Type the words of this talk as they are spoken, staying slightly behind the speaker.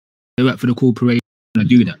They work for the corporation and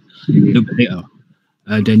do that. A little bit later.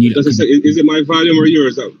 Then you. Is it my volume or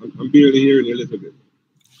yours? I'm barely hearing you a little bit.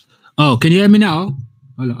 Oh, can you hear me now?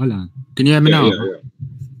 Hold on. Can you hear me now?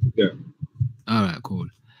 Yeah. All right, cool.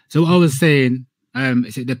 So what I was saying,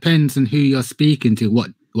 it depends on who you're speaking to,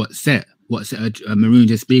 what set of Maroons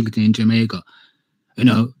you're speaking to in Jamaica. You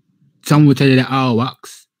know, some will tell you they're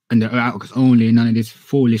Arawaks and they're Arawaks only, none of this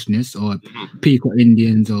foolishness, or Pequot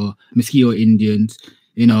Indians or Mosquito Indians,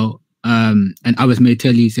 you know, and others may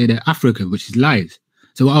say they're African, which is lies.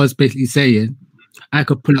 So what I was basically saying, I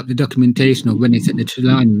could pull up the documentation of when they sent the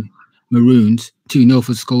Trelawney Maroons to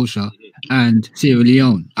Nova Scotia and Sierra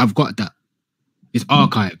Leone. I've got that. It's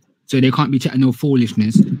archived. So they can't be chatting no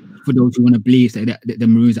foolishness for those who want to believe that the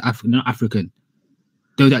Maroons are African. They're not African.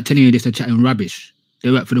 Those that telling you this are chatting rubbish.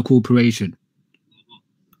 They work for the corporation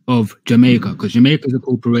of Jamaica, because Jamaica is a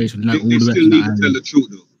corporation like all the rest of the islands. They still need islands. to tell the truth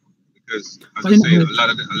though, because as I say, a lot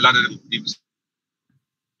of them people.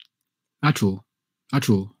 Natural.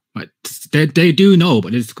 But they do know,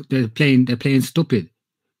 but they're playing stupid.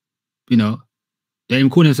 You know, they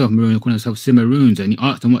ain't calling themselves Maroon, they're calling themselves Cimarroons, and you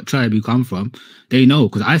ask them what tribe you come from, they know,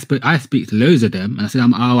 because I speak to loads of them, and I said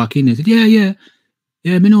I'm Arawak. They said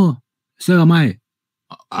yeah, me know. So am I.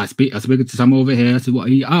 I speak to some over here. I said, what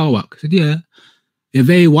are you, Arawak? I said, yeah. You're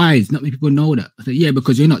very wise. Not many people know that. I said, yeah,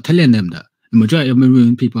 because you're not telling them that. The majority of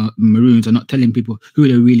Maroons are not telling people who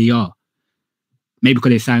they really are. Maybe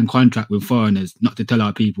because they sign contract with foreigners not to tell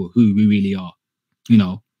our people who we really are. You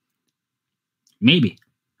know. Maybe.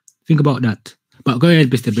 Think about that. But go ahead,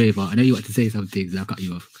 Mr. Braveheart. I know you want to say some things. I'll cut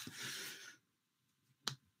you off.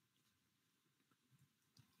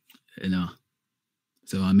 You know.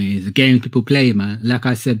 So, I mean, it's a game people play, man. Like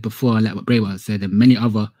I said before, like what Braveheart said, and many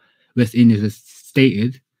other West Indians have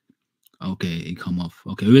stated. Okay, he come off.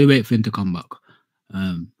 Okay, we'll wait for him to come back.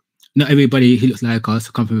 Not everybody who looks like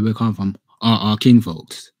us, come from where we come from, are our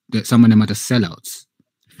kinfolks. That some of them are just sellouts.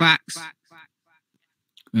 Facts.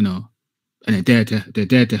 You know, and they're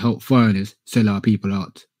there to help foreigners sell our people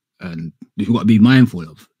out. And we've got to be mindful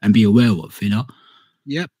of and be aware of, you know?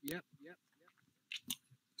 Yep.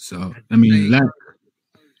 So, I mean, like...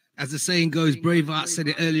 As the saying goes, Braveheart said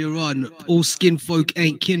it earlier on, all skin folk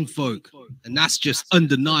ain't kinfolk. And that's just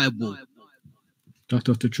undeniable. That's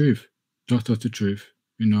just the truth.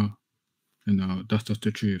 You know, that's just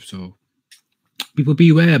the truth. So people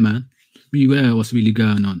beware, man. Beware what's really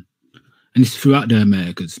going on. And it's throughout the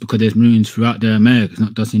Americas, because there's Maroons throughout the Americas,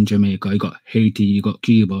 not just in Jamaica. You got Haiti, you got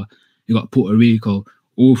Cuba, you got Puerto Rico,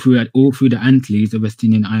 all through the Antilles, the West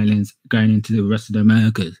Indian Islands, going into the rest of the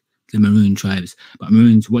Americas. The Maroon tribes. But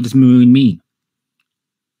Maroons, what does Maroon mean?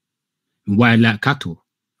 Wild like cattle,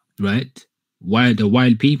 right? The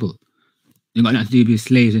wild people. They got nothing to do with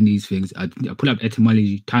slaves and these things. I put up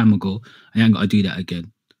etymology time ago. I ain't got to do that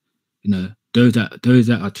again. You know, those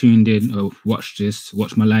that are tuned in or watch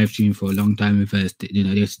my live stream for a long time first, you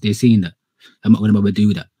know, they've seen that. I'm not going to bother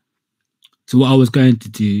do that. So what I was going to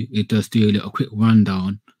do is just do a little quick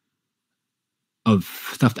rundown of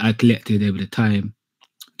stuff that I collected over the time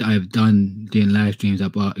that I've done doing live streams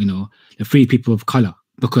about, you know, the free people of color,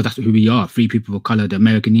 because that's who we are, free people of color. The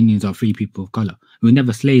American Indians are free people of color. We were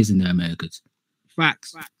never slaves in the Americas.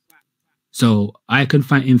 Facts. So I can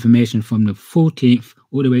find information from the 14th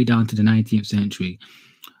all the way down to the 19th century,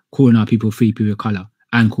 calling our people free people of color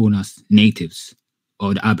and calling us natives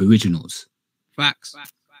or the Aboriginals. Facts.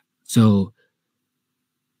 So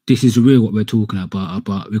this is real what we're talking about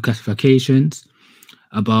reclassifications,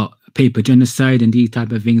 about paper genocide and these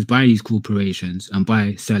type of things by these corporations and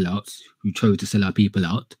by sellouts who chose to sell our people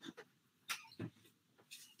out.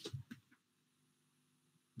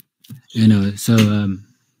 You know, so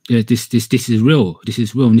yeah, this is real. This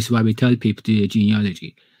is real, and this is why we tell people to do their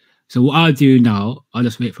genealogy. So what I'll do now, I'll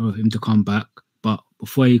just wait for him to come back. But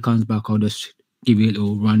before he comes back, I'll just give you a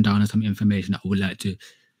little rundown of some information that I would like to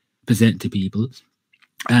present to people.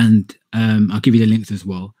 And I'll give you the links as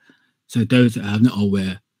well. So those that are not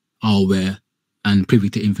aware are aware and privy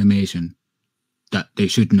to information that they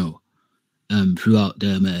should know throughout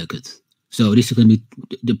the Americas. So this is going to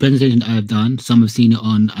be the presentation that I've done. Some have seen it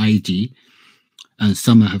on IG and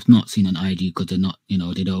some have not seen on IG because they're not, you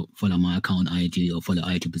know, they don't follow my account on IG or follow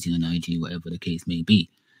ICCC on IG, whatever the case may be.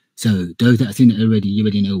 So those that have seen it already, you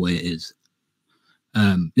already know where it is.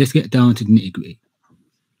 Let's get down to the nitty-gritty.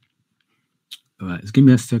 All right, just give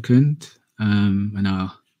me a second and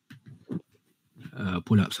I'll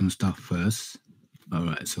pull up some stuff first. All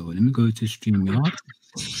right, so let me go to StreamYard.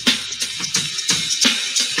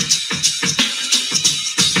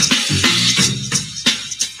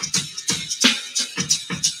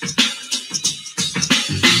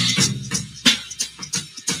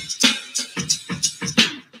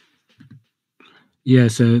 Yeah,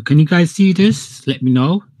 so can you guys see this? Let me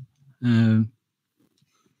know.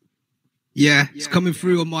 Yeah, it's coming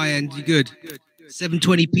through on my end. You good?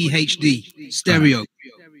 720p HD stereo.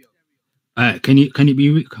 Can you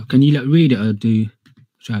like read it or do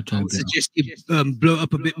try I to would suggest you blow it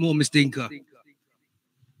up a bit more, Mr. Inca,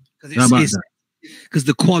 because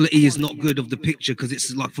the quality is not good of the picture because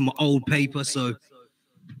it's like from an old paper. So,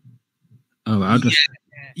 I'll just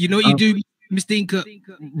you know what you do, Mr. Inca?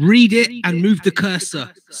 Read it and move the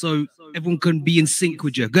cursor so everyone can be in sync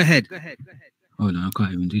with you. Go ahead. Oh no, I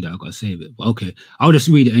can't even do that. I've got to save it. But okay, I'll just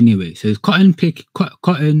read it anyway. So it's cotton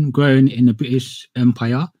grown in the British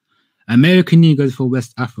Empire, American Negroes for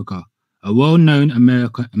West Africa. A well-known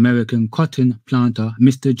American cotton planter,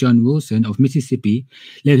 Mr. John Wilson of Mississippi,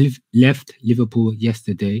 left Liverpool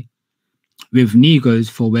yesterday with Negroes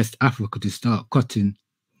for West Africa to start cotton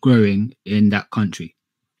growing in that country.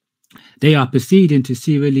 They are proceeding to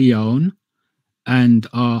Sierra Leone and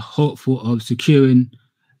are hopeful of securing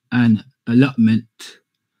an allotment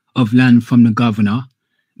of land from the governor.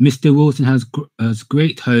 Mr. Wilson has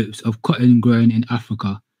great hopes of cotton growing in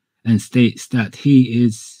Africa and states that he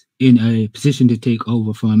is in a position to take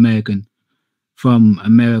over from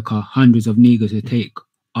America hundreds of Negroes to take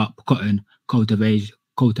up cotton cultivation.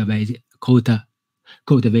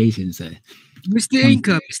 Sir. Mr.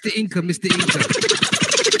 Inca.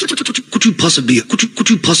 Could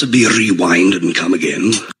you possibly rewind and come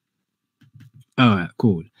again? All right,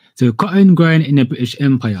 cool. So cotton growing in the British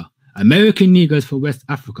Empire, American Negroes for West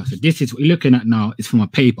Africa. So this is what you're looking at now. It's from a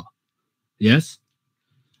paper. Yes.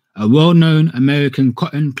 A well-known American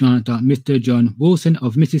cotton planter, Mr. John Wilson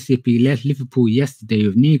of Mississippi, left Liverpool yesterday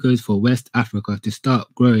with Negroes for West Africa to start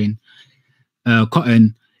growing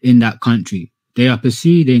cotton in that country. They are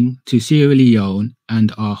proceeding to Sierra Leone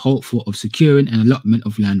and are hopeful of securing an allotment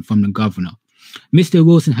of land from the governor. Mr.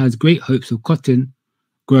 Wilson has great hopes of cotton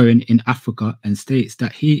growing in Africa and states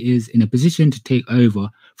that he is in a position to take over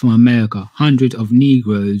from America hundreds of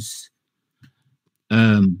Negroes,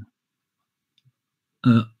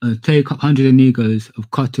 take up hundreds of Negroes of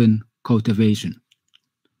cotton cultivation.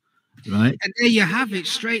 Right. And there you have it,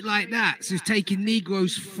 straight like that. So it's taking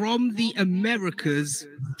Negroes from the Americas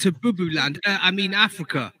to Bubuland,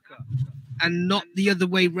 Africa, and not the other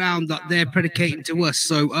way round that they're predicating to us.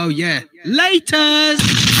 So, oh yeah, laters.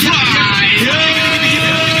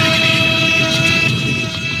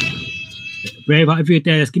 Brave, if you're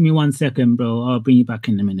there, just give me 1 second, bro. I'll bring you back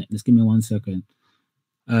in a minute. Just give me 1 second.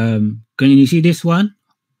 Can you see this one?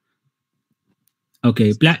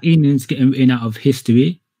 Okay, Black Indians getting written out of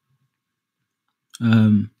history.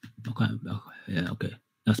 Okay,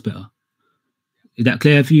 that's better. Is that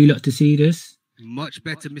clear for you lot to see this? Much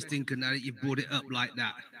better, Mr. Inca, now that you brought it up like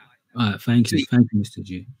that. All right, thank you, Mr.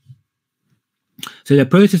 G. So the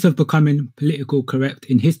process of becoming politically correct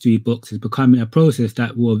in history books is becoming a process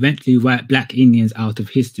that will eventually wipe Black Indians out of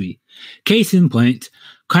history. Case in point,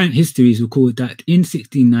 current histories record that in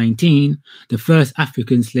 1619, the first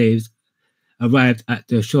African slaves arrived at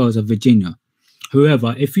the shores of Virginia.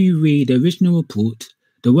 However, if you read the original report,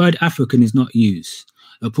 the word African is not used.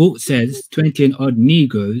 The report says 20 and odd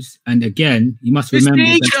Negroes, and again, you must remember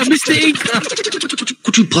Mr. Inca.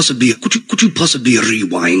 Could you possibly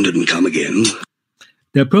rewind and come again?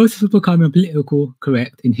 The process of becoming politically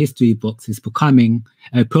correct in history books is becoming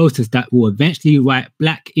a process that will eventually wipe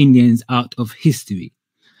Black Indians out of history.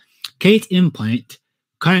 Case in point,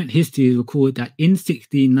 current history record that in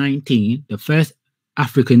 1619, the first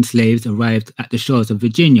African slaves arrived at the shores of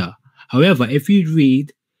Virginia. However, if you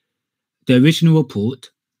read the original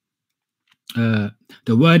report, the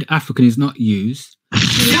word African is not used.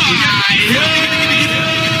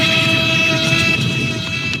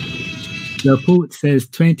 The report says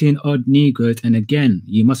 20 and odd Negroes, and again,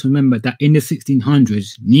 you must remember that in the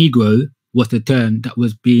 1600s, Negro was the term that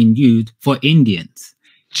was being used for Indians.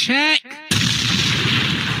 Check.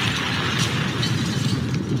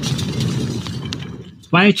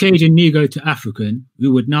 By changing Negro to African, we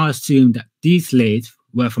would now assume that these slaves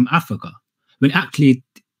were from Africa, when actually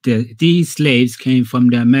these slaves came from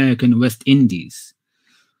the American West Indies.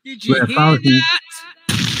 Did you hear that?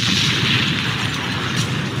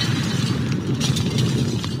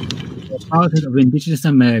 Thousands of indigenous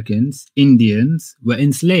Americans, Indians, were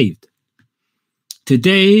enslaved.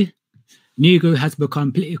 Today, Negro has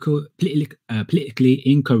become politically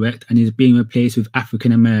incorrect and is being replaced with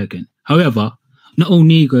African American. However, not all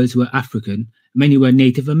Negroes were African, many were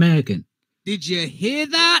Native American. Did you hear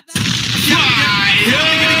that?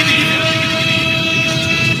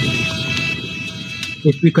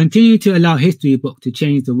 If we continue to allow history book to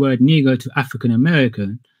change the word Negro to African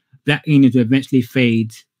American, Black Indians will eventually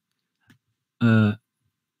fade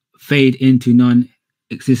fade into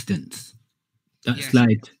non-existence. That's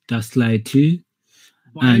slide 2.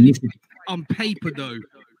 And this is, on paper though,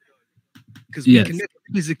 because yes. we can never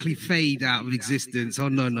physically fade out of existence. Oh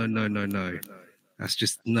no. That's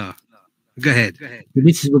just no. Go ahead.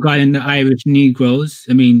 This is regarding the Irish Negroes.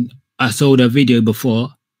 I mean, I saw the video before.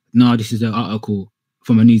 Now this is an article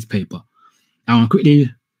from a newspaper. I want to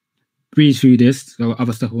quickly breeze through this. So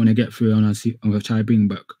other stuff I want to get through, and I'm going to try to bring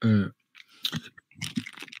back.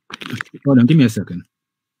 Hold on, give me a second.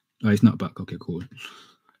 Oh, it's not back. Okay, cool.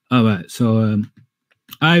 All right. So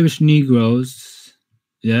Irish Negroes,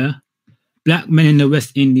 yeah, black men in the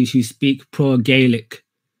West Indies who speak pro-Gaelic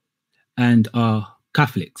and are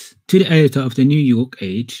Catholics. To the editor of the New York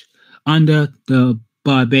Age, under the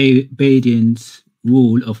Barbadians'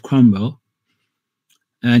 rule of Cromwell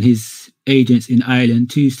and his agents in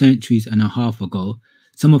Ireland 2 centuries and a half ago,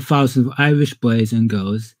 some of thousands of Irish boys and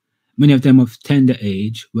girls, many of them of tender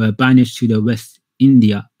age, were banished to the West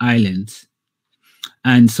India Islands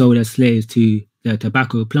and sold as slaves to the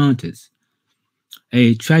tobacco planters.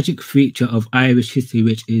 A tragic feature of Irish history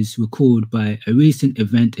which is recalled by a recent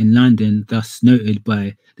event in London, thus noted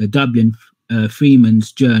by the Dublin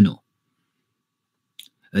Freeman's Journal.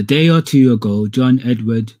 A day or two ago, John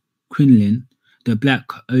Edward Quinlan, the black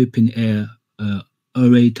open-air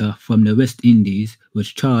orator from the West Indies, was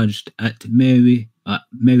charged at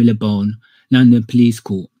Marylebone, London Police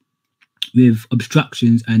Court, with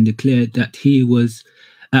obstructions and declared that he was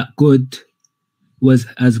as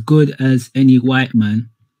good as any white man.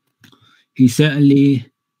 He certainly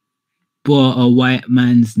bore a white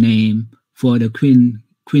man's name, for the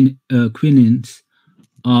Quinans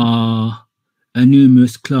are a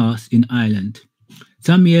numerous class in Ireland.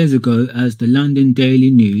 Some years ago, as the London Daily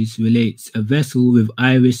News relates, a vessel with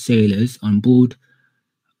Irish sailors on board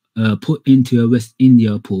put into a West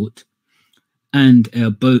India port, and a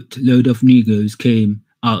boat load of Negroes came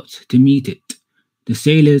out to meet it. The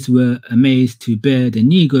sailors were amazed to bear the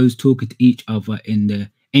Negroes talking to each other in the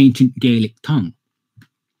ancient Gaelic tongue.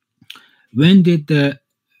 When did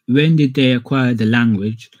they acquire the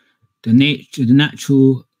language? The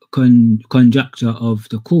natural conjecture of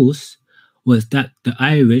the course was that the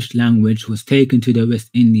Irish language was taken to the West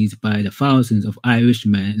Indies by the thousands of Irish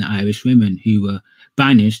men and Irish women who were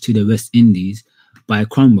banished to the West Indies by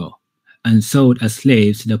Cromwell and sold as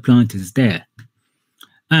slaves to the planters there.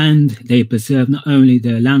 And they preserved not only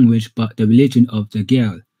their language but the religion of the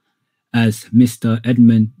Gael, as Mr.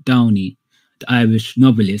 Edmund Downey, the Irish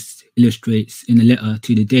novelist, illustrates in a letter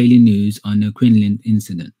to the Daily News on the Quinlan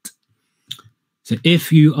incident. So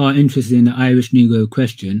if you are interested in the Irish Negro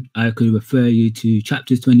question, I could refer you to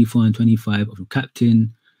chapters 24 and 25 of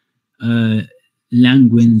Captain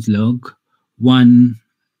Langwin's log, one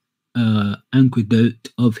anecdote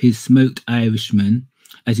of his smoked Irishmen,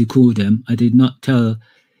 as he called them. I did not tell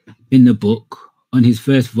in the book, on his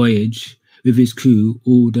first voyage with his crew,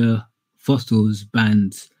 all the fossils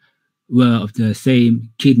bands were of the same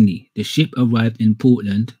kidney. The ship arrived in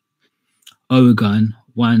Portland, Oregon,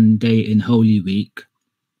 one day in Holy Week.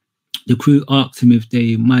 The crew asked him if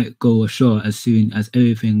they might go ashore as soon as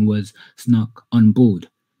everything was snug on board.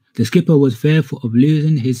 The skipper was fearful of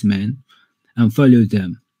losing his men and followed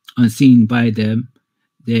them. Unseen by them,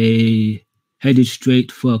 they headed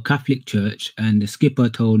straight for a Catholic church, and the skipper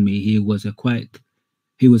told me he was quite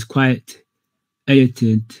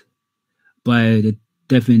elated by the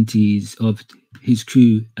devotees of his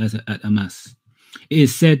crew at a mass. It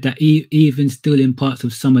is said that even still in parts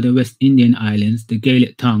of some of the West Indian islands, the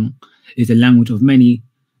Gaelic tongue is the language of many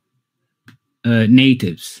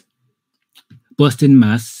natives. Boston,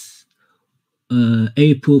 Mass.,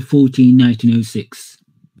 April 14, 1906.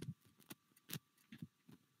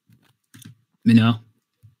 You know,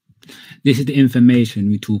 this is the information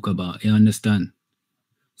we talk about, you understand?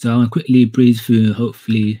 So I'll quickly breeze through,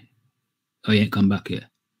 hopefully. Oh, you ain't come back here.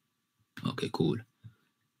 Okay, cool.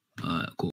 Cool.